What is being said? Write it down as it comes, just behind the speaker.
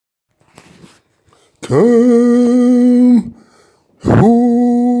Come,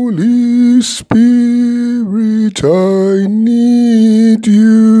 Holy Spirit, I need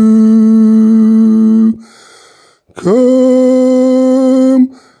you.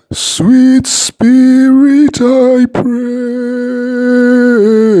 Come, sweet Spirit, I pray.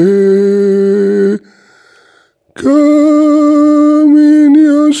 Come in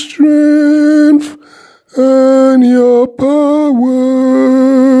your strength and your power.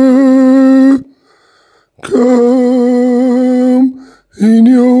 Come in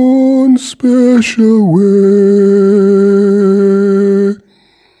your own special way.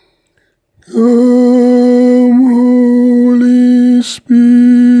 Come, Holy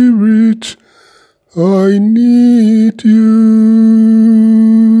Spirit, I need you.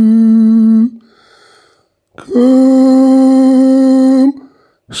 Come,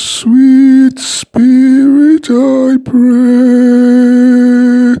 sweet Spirit, I pray.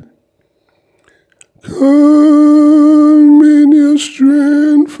 Come in your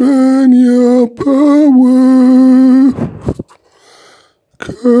strength and your power.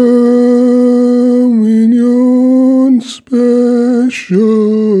 Come in your own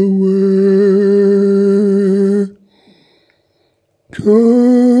special way.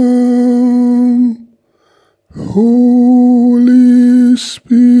 Come, Holy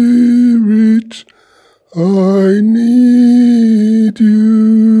Spirit, I need you.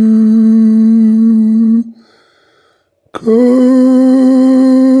 Come,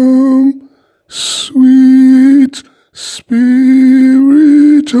 sweet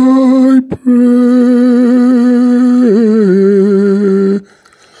Spirit, I pray.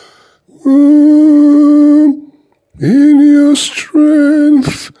 Come in your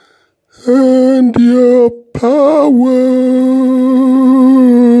strength and your power.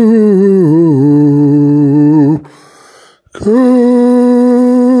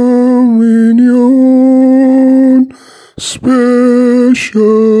 Come in your own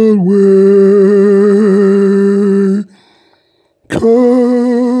special way.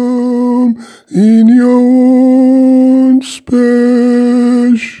 Come in your own special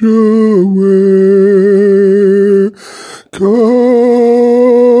way. Come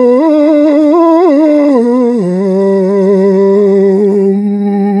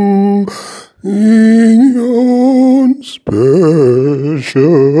in your own special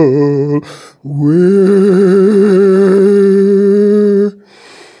way.